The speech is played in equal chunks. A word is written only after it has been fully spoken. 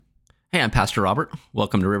Hey, I'm Pastor Robert.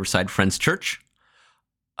 Welcome to Riverside Friends Church.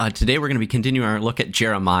 Today we're going to be continuing our look at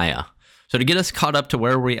Jeremiah. So to get us caught up to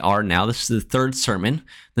where we are now, this is the third sermon.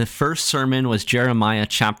 The first sermon was Jeremiah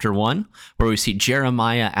chapter 1, where we see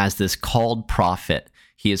Jeremiah as this called prophet.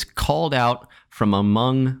 He is called out from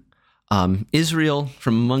among Israel,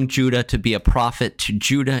 from among Judah, to be a prophet to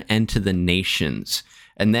Judah and to the nations.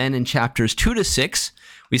 And then in chapters 2 to 6,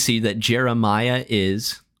 we see that Jeremiah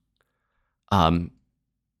is...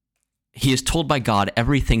 he is told by God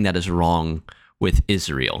everything that is wrong with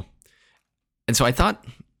Israel. And so I thought,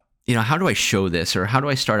 how do I show this? Or how do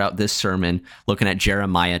I start out this sermon looking at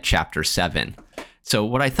Jeremiah chapter 7? So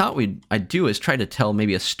what I thought I'd do is try to tell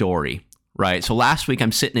maybe a story, right? So last week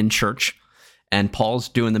I'm sitting in church and Paul's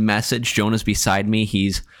doing the message. Jonah's beside me.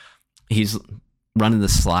 He's running the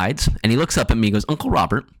slides and he looks up at me and goes, "Uncle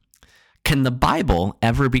Robert, can the Bible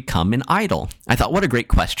ever become an idol?" I thought, what a great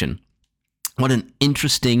question. What an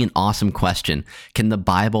interesting and awesome question. Can the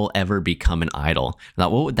Bible ever become an idol? I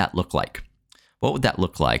thought, what would that look like? What would that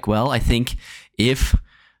look like? Well, I think if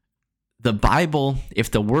the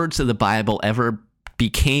words of the Bible ever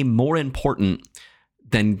became more important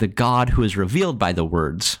than the God who is revealed by the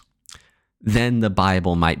words, then the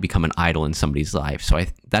Bible might become an idol in somebody's life. So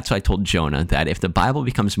that's what I told Jonah, that if the Bible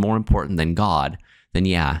becomes more important than God, then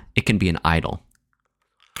yeah, it can be an idol.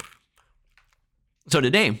 So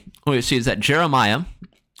today, what we see is that Jeremiah,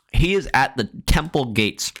 he is at the temple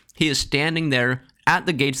gates. He is standing there at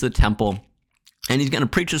the gates of the temple, and he's going to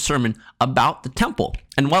preach a sermon about the temple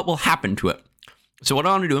and what will happen to it. So what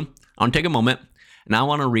I want to do, I want to take a moment, and I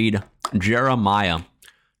want to read Jeremiah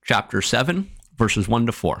chapter 7, verses 1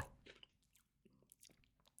 to 4.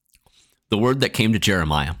 The word that came to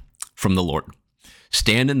Jeremiah from the Lord.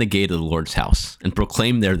 Stand in the gate of the Lord's house, and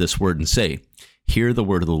proclaim there this word, and say, "Hear the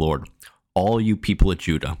word of the Lord, all you people of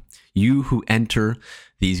Judah, you who enter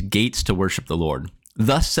these gates to worship the Lord.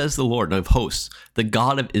 Thus says the Lord of hosts, the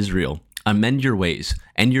God of Israel, amend your ways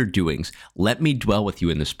and your doings. Let me dwell with you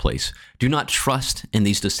in this place. Do not trust in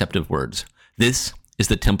these deceptive words. This is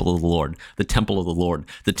the temple of the Lord, the temple of the Lord,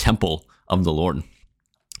 the temple of the Lord."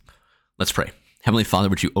 Let's pray. Heavenly Father,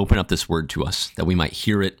 would you open up this word to us, that we might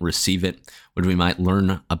hear it, receive it, would we might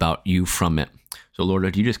learn about you from it. So Lord,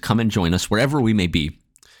 would you just come and join us wherever we may be,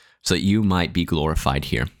 so that you might be glorified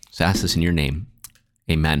here. So I ask this in your name.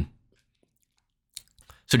 Amen.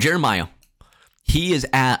 So Jeremiah, he is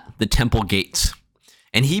at the temple gates,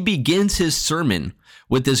 and he begins his sermon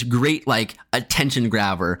with this great, attention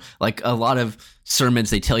grabber. Like a lot of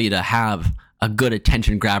sermons, they tell you to have a good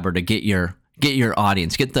attention grabber to get your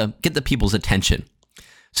audience, get the people's attention.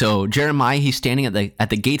 So Jeremiah, he's standing at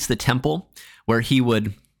the gates of the temple, where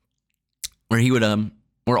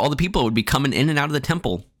all the people would be coming in and out of the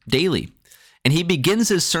temple daily. And he begins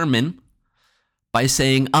his sermon by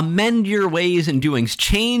saying, amend your ways and doings,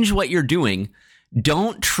 change what you're doing.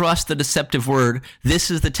 Don't trust the deceptive word. This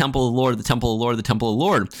is the temple of the Lord, the temple of the Lord, the temple of the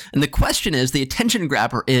Lord. And the question is, the attention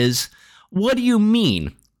grabber is, what do you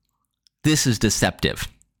mean this is deceptive?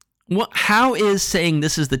 How is saying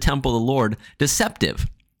this is the temple of the Lord deceptive?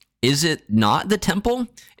 Is it not the temple?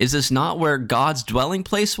 Is this not where God's dwelling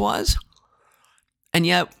place was? And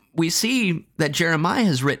yet we see that Jeremiah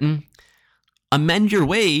has written, amend your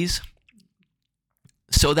ways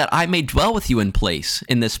so that I may dwell with you in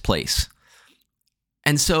this place.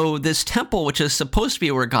 And so this temple, which is supposed to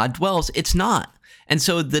be where God dwells, it's not. And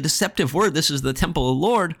so the deceptive word, this is the temple of the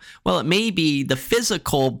Lord, well, it may be the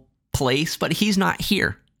physical place, but he's not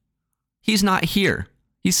here. He's not here.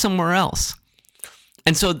 He's somewhere else.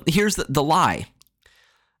 And so here's the lie.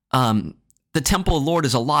 The temple of the Lord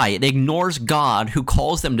is a lie. It ignores God who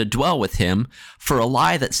calls them to dwell with him for a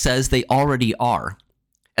lie that says they already are.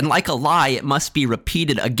 And like a lie, it must be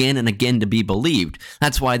repeated again and again to be believed.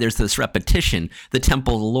 That's why there's this repetition, the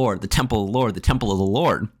temple of the Lord, the temple of the Lord, the temple of the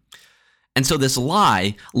Lord. And so this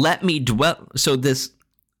lie, let me dwell, so this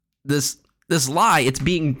lie,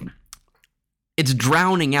 it's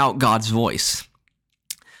drowning out God's voice.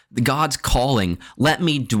 God's calling, let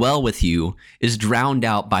me dwell with you, is drowned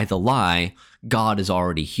out by the lie, God is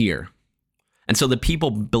already here. And so the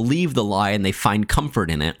people believe the lie and they find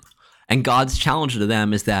comfort in it. And God's challenge to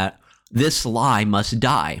them is that this lie must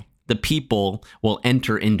die. The people will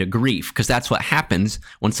enter into grief, because that's what happens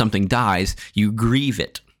when something dies. You grieve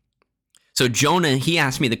it. So Jonah, he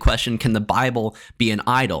asked me the question, can the Bible be an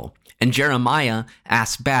idol? And Jeremiah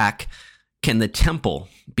asked back, can the temple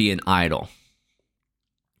be an idol?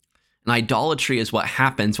 And idolatry is what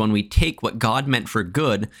happens when we take what God meant for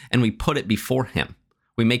good and we put it before him.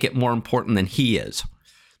 We make it more important than he is.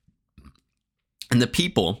 And the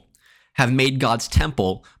people have made God's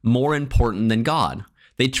temple more important than God.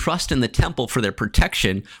 They trust in the temple for their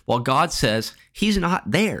protection, while God says he's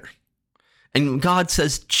not there. And God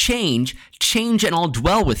says, change, and I'll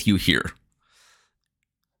dwell with you here.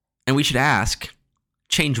 And we should ask,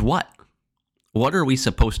 change what? What are we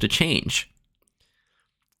supposed to change?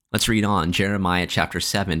 Let's read on, Jeremiah chapter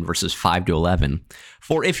 7, verses 5 to 11.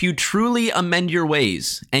 For if you truly amend your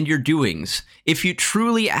ways and your doings, if you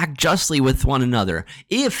truly act justly with one another,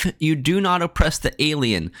 if you do not oppress the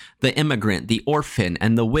alien, the immigrant, the orphan,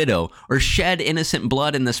 and the widow, or shed innocent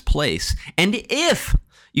blood in this place, and if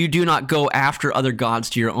you do not go after other gods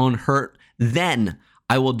to your own hurt, then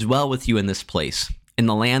I will dwell with you in this place, in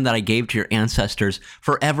the land that I gave to your ancestors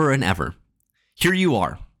forever and ever. Here you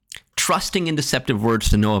are, trusting in deceptive words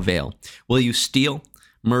to no avail. Will you steal,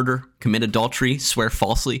 murder, commit adultery, swear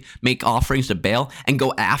falsely, make offerings to Baal, and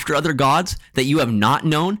go after other gods that you have not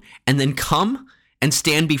known, and then come and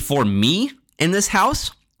stand before me in this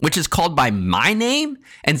house, which is called by my name,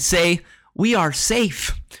 and say, we are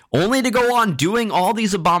safe, only to go on doing all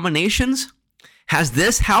these abominations? Has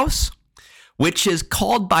this house, which is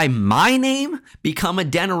called by my name, become a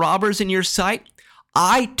den of robbers in your sight?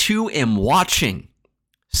 I too am watching,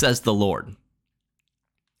 says the Lord.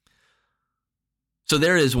 So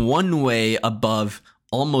there is one way above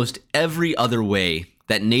almost every other way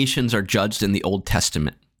that nations are judged in the Old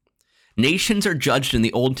Testament. Nations are judged in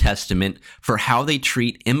the Old Testament for how they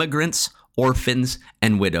treat immigrants, orphans,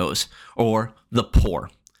 and widows, or the poor.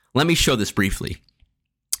 Let me show this briefly.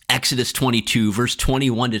 Exodus 22, verse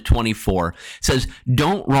 21 to 24 says,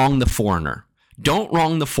 don't wrong the foreigner. Don't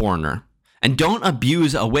wrong the foreigner. And don't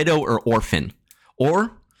abuse a widow or orphan.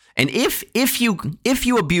 And if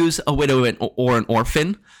you abuse a widow or an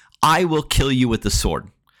orphan, I will kill you with the sword.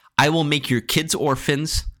 I will make your kids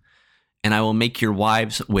orphans, and I will make your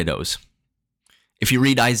wives widows. If you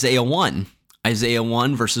read Isaiah 1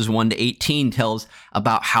 verses 1 to 18 tells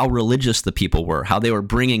about how religious the people were, how they were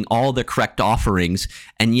bringing all the correct offerings,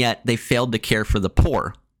 and yet they failed to care for the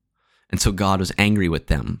poor. And so God was angry with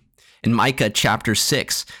them. In Micah chapter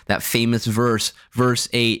 6, that famous verse, verse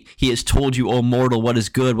 8, he has told you, O mortal, what is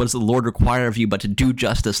good? What does the Lord require of you but to do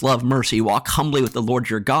justice, love mercy, walk humbly with the Lord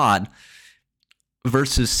your God?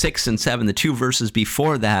 Verses 6 and 7, the two verses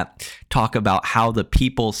before that, talk about how the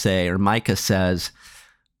people say, or Micah says,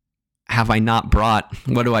 have I not brought,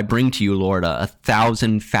 what do I bring to you, Lord?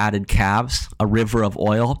 1,000 fatted calves, a river of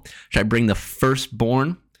oil? Should I bring the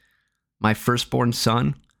firstborn, my firstborn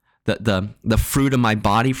son? The fruit of my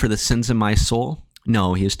body for the sins of my soul?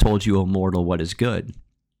 No, he has told you, O mortal, what is good.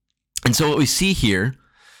 And so what we see here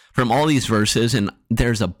from all these verses, and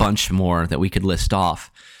there's a bunch more that we could list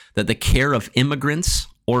off, that the care of immigrants,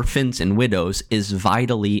 orphans, and widows is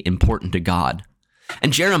vitally important to God.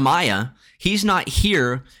 And Jeremiah, he's not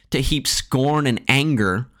here to heap scorn and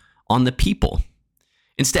anger on the people.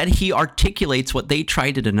 Instead, he articulates what they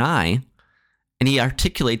try to deny, and he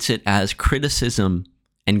articulates it as criticism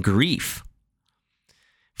and grief.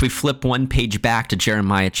 If we flip one page back to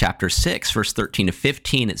Jeremiah chapter 6, verse 13 to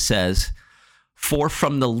 15, it says, for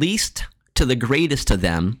from the least to the greatest of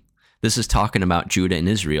them, this is talking about Judah and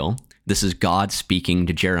Israel. This is God speaking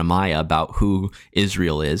to Jeremiah about who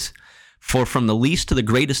Israel is. For from the least to the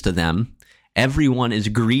greatest of them, everyone is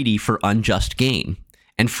greedy for unjust gain.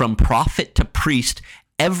 And from prophet to priest,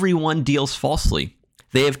 everyone deals falsely.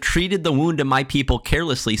 They have treated the wound of my people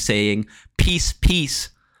carelessly, saying, peace, peace,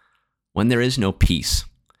 when there is no peace.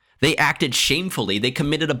 They acted shamefully. They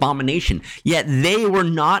committed abomination. Yet they were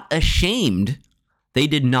not ashamed. They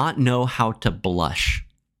did not know how to blush.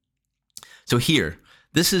 So here,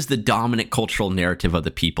 this is the dominant cultural narrative of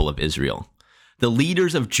the people of Israel. The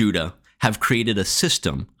leaders of Judah have created a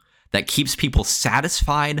system that keeps people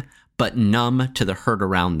satisfied but numb to the hurt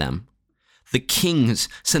around them. The kings,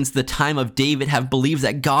 since the time of David, have believed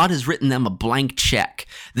that God has written them a blank check.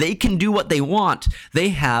 They can do what they want. They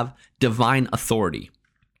have divine authority.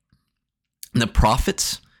 And the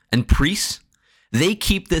prophets and priests, they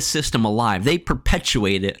keep this system alive. They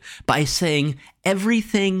perpetuate it by saying,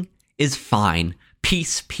 everything is fine.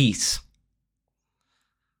 Peace, peace.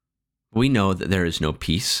 We know that there is no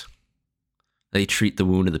peace. They treat the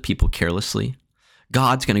wound of the people carelessly.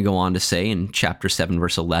 God's going to go on to say in chapter 7,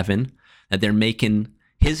 verse 11, that they're making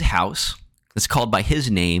his house, that's called by his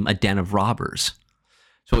name, a den of robbers.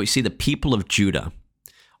 So we see the people of Judah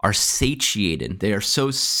are satiated. They are so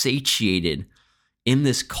satiated in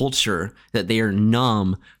this culture that they are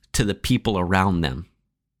numb to the people around them.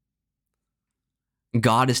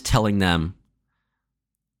 God is telling them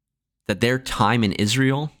that their time in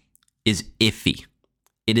Israel is iffy.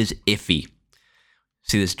 It is iffy.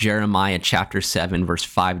 See this Jeremiah chapter 7, verse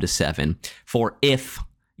 5 to 7. For if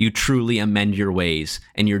you truly amend your ways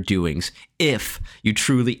and your doings, if you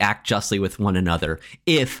truly act justly with one another,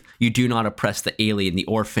 if you do not oppress the alien, the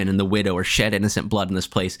orphan, and the widow, or shed innocent blood in this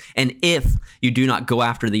place, and if you do not go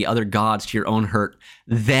after the other gods to your own hurt,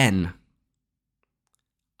 then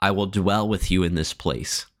I will dwell with you in this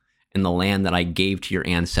place, in the land that I gave to your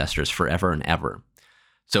ancestors forever and ever.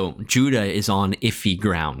 So Judah is on iffy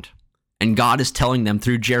ground, and God is telling them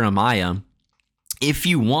through Jeremiah, if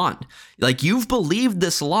you want, like you've believed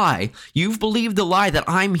this lie, you've believed the lie that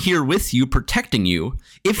I'm here with you, protecting you.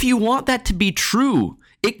 If you want that to be true,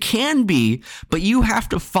 it can be, but you have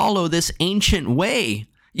to follow this ancient way.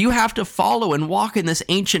 You have to follow and walk in this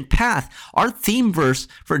ancient path. Our theme verse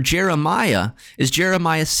for Jeremiah is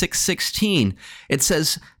Jeremiah 6:16. It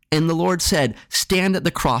says, and the Lord said, stand at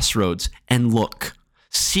the crossroads and look,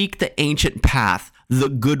 seek the ancient path, the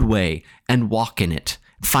good way, and walk in it.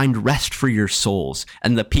 Find rest for your souls.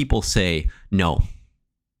 And the people say, no,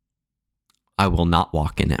 I will not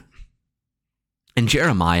walk in it. And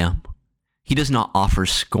Jeremiah, he does not offer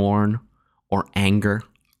scorn or anger.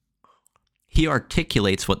 He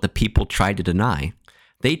articulates what the people tried to deny.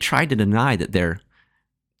 They tried to deny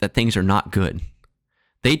that things are not good.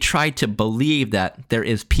 They tried to believe that there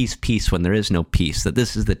is peace when there is no peace, that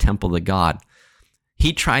this is the temple of God.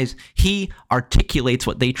 He articulates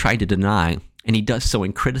what they tried to deny, and he does so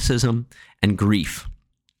in criticism and grief.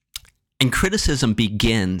 And criticism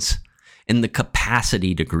begins in the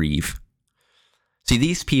capacity to grieve. See,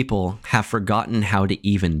 these people have forgotten how to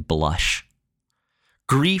even blush.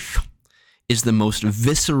 Grief is the most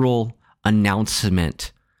visceral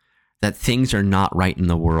announcement that things are not right in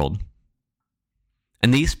the world.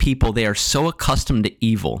 And these people, they are so accustomed to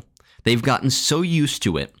evil, they've gotten so used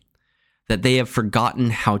to it, that they have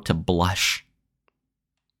forgotten how to blush.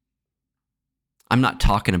 I'm not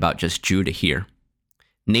talking about just Judah here.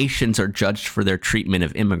 Nations are judged for their treatment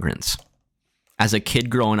of immigrants. As a kid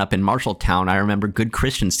growing up in Marshalltown, I remember good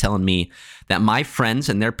Christians telling me that my friends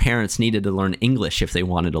and their parents needed to learn English if they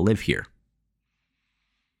wanted to live here.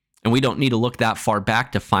 And we don't need to look that far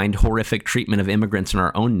back to find horrific treatment of immigrants in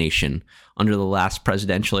our own nation. Under the last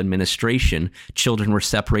presidential administration, children were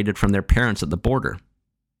separated from their parents at the border.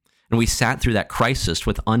 And we sat through that crisis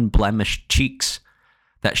with unblemished cheeks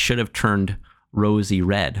that should have turned rosy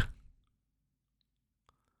red.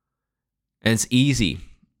 And it's easy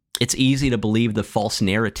to believe the false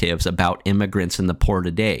narratives about immigrants in the poor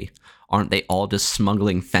today. Aren't they all just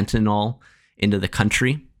smuggling fentanyl into the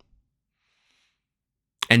country?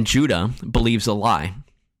 And Judah believes a lie.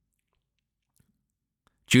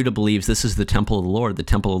 Judah believes this is the temple of the Lord, the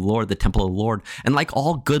temple of the Lord, the temple of the Lord. And like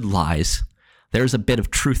all good lies, there's a bit of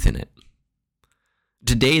truth in it.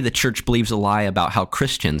 Today, the church believes a lie about how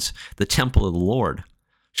Christians, the temple of the Lord,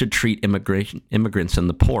 should treat immigrants and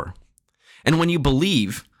the poor. And when you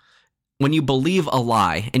believe a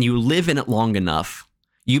lie and you live in it long enough,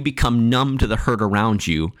 you become numb to the hurt around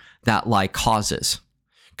you that lie causes.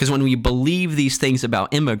 Because when we believe these things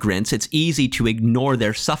about immigrants, it's easy to ignore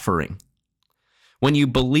their suffering. When you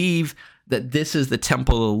believe that this is the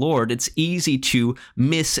temple of the Lord, it's easy to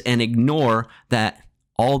miss and ignore that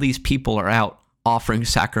all these people are out offering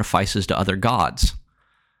sacrifices to other gods.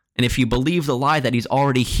 And if you believe the lie that he's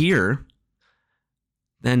already here,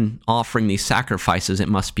 then offering these sacrifices, it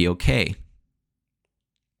must be okay.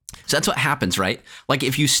 So that's what happens, right? Like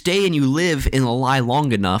if you stay and you live in a lie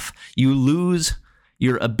long enough, you lose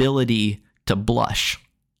your ability to blush.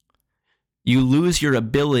 You lose your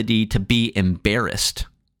ability to be embarrassed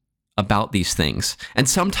about these things. And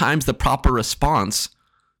sometimes the proper response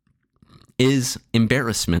is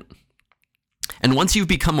embarrassment. And once you've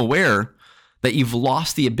become aware that you've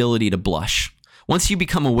lost the ability to blush, once you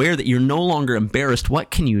become aware that you're no longer embarrassed, what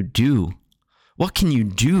can you do? What can you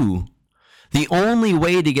do? The only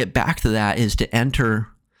way to get back to that is to enter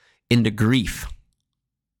into grief.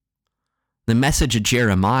 The message of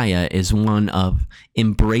Jeremiah is one of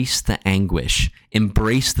embrace the anguish,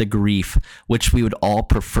 embrace the grief, which we would all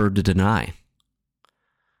prefer to deny.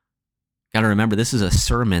 Got to remember, this is a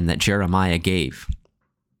sermon that Jeremiah gave.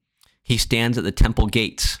 He stands at the temple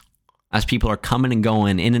gates as people are coming and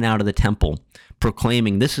going in and out of the temple,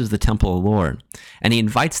 proclaiming this is the temple of the Lord. And he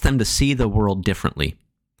invites them to see the world differently.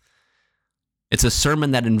 It's a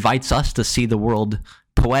sermon that invites us to see the world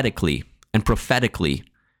poetically and prophetically,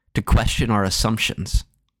 to question our assumptions.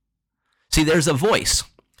 See, there's a voice.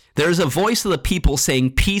 There's a voice of the people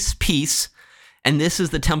saying, peace, peace, and this is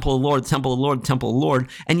the temple of the Lord, the temple of the Lord, the temple of the Lord.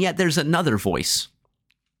 And yet there's another voice.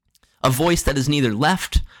 A voice that is neither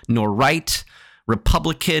left nor right,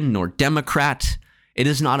 Republican nor Democrat. It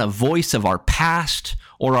is not a voice of our past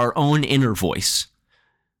or our own inner voice.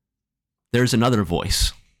 There's another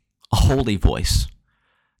voice. a holy voice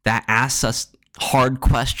that asks us hard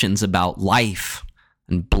questions about life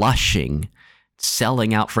and blushing,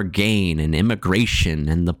 selling out for gain and immigration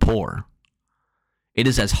and the poor. It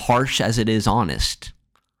is as harsh as it is honest.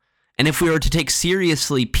 And if we are to take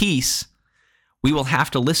seriously peace, we will have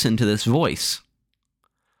to listen to this voice.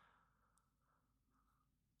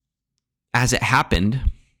 As it happened,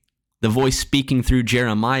 the voice speaking through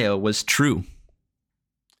Jeremiah was true.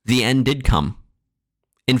 The end did come.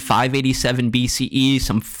 In 587 BCE,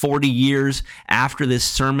 some 40 years after this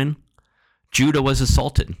sermon, Judah was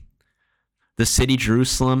assaulted. The city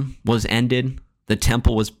Jerusalem was ended. The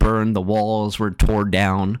temple was burned. The walls were torn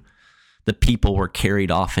down. The people were carried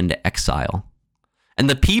off into exile. And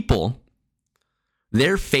the people,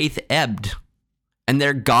 their faith ebbed, and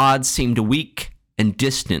their God seemed weak and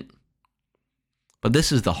distant. But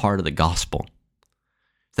this is the heart of the gospel.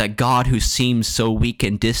 That God who seems so weak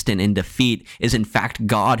and distant in defeat is in fact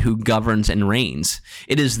God who governs and reigns.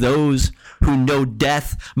 It is those who know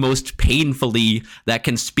death most painfully that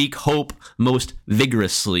can speak hope most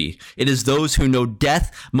vigorously. It is those who know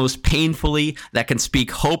death most painfully that can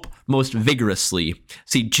speak hope most vigorously.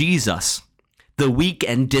 See, Jesus, the weak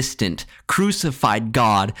and distant, crucified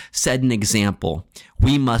God, set an example.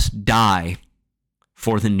 We must die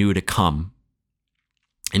for the new to come.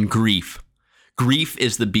 And grief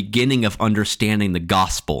is the beginning of understanding the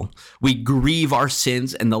gospel. We grieve our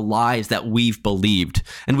sins and the lies that we've believed,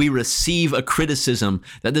 and we receive a criticism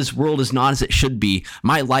that this world is not as it should be.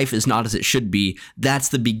 My life is not as it should be. That's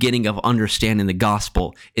the beginning of understanding the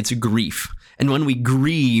gospel. It's grief. And when we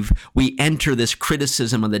grieve, we enter this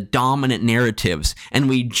criticism of the dominant narratives, and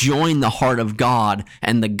we join the heart of God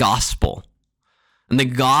and the gospel. And the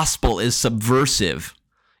gospel is subversive.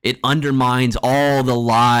 It undermines all the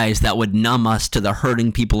lies that would numb us to the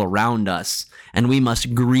hurting people around us, and we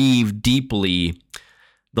must grieve deeply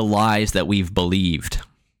the lies that we've believed.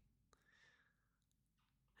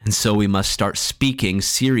 And so we must start speaking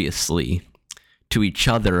seriously to each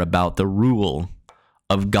other about the rule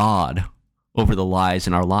of God over the lies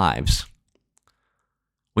in our lives.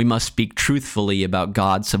 We must speak truthfully about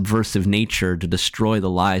God's subversive nature to destroy the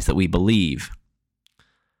lies that we believe.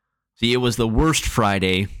 See, it was the worst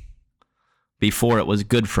Friday before it was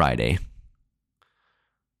Good Friday.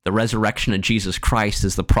 The resurrection of Jesus Christ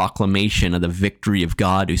is the proclamation of the victory of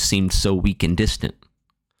God who seemed so weak and distant.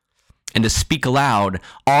 And to speak aloud,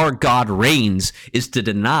 our God reigns, is to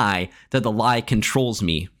deny that the lie controls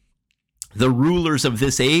me. The rulers of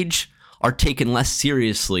this age are taken less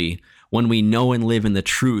seriously when we know and live in the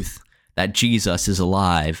truth that Jesus is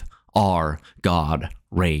alive. Our God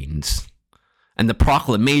reigns. And the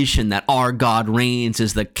proclamation that our God reigns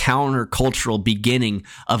is the countercultural beginning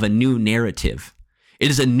of a new narrative. It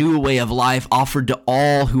is a new way of life offered to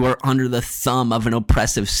all who are under the thumb of an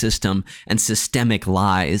oppressive system and systemic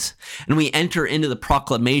lies. And we enter into the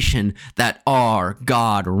proclamation that our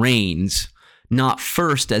God reigns, not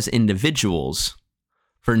first as individuals,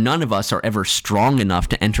 for none of us are ever strong enough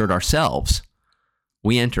to enter it ourselves.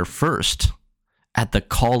 We enter first at the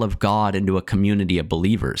call of God into a community of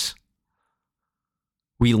believers.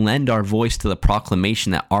 We lend our voice to the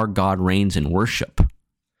proclamation that our God reigns in worship.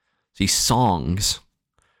 See, songs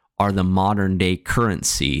are the modern day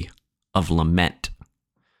currency of lament.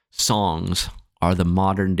 Songs are the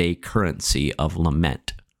modern day currency of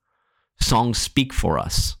lament. Songs speak for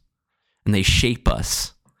us, and they shape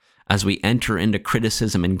us as we enter into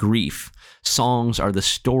criticism and grief. Songs are the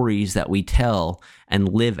stories that we tell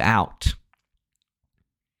and live out.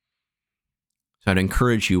 So I'd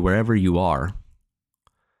encourage you, wherever you are,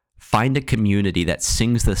 find a community that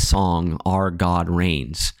sings the song, Our God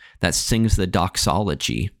Reigns, that sings the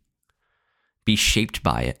doxology. Be shaped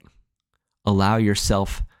by it. Allow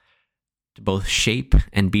yourself to both shape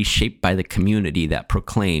and be shaped by the community that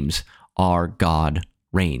proclaims, Our God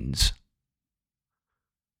Reigns.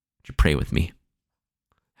 Would you pray with me?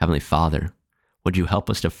 Heavenly Father, would you help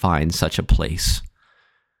us to find such a place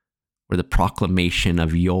where the proclamation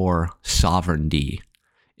of your sovereignty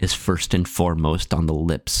is first and foremost on the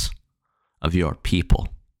lips of your people.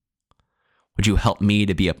 Would you help me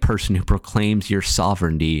to be a person who proclaims your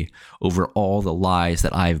sovereignty over all the lies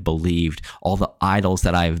that I've believed, all the idols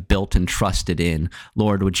that I've built and trusted in?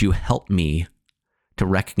 Lord, would you help me to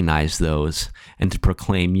recognize those and to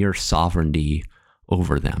proclaim your sovereignty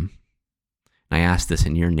over them? And I ask this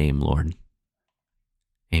in your name, Lord.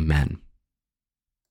 Amen.